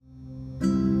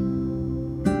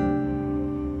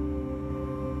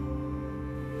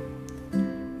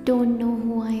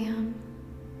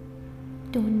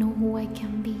I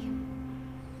can be.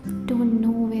 Don't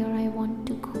know where I want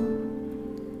to go.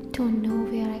 Don't know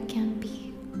where I can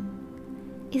be.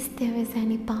 Is there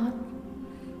any path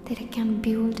that I can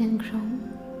build and grow?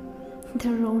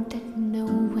 The road that no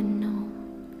one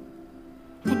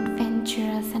knows.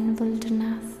 Adventurous and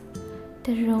wilderness.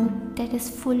 The road that is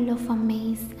full of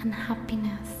amaze and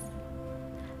happiness.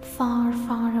 Far,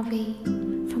 far away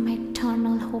from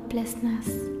eternal hopelessness.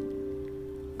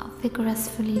 A vigorous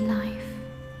fully life,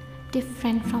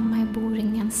 different from my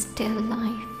boring and still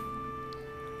life.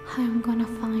 I am gonna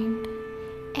find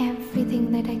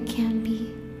everything that I can be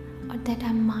or that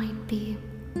I might be.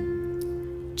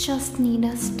 Just need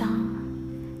a star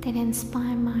that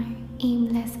inspire my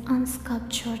aimless,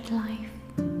 unsculptured life.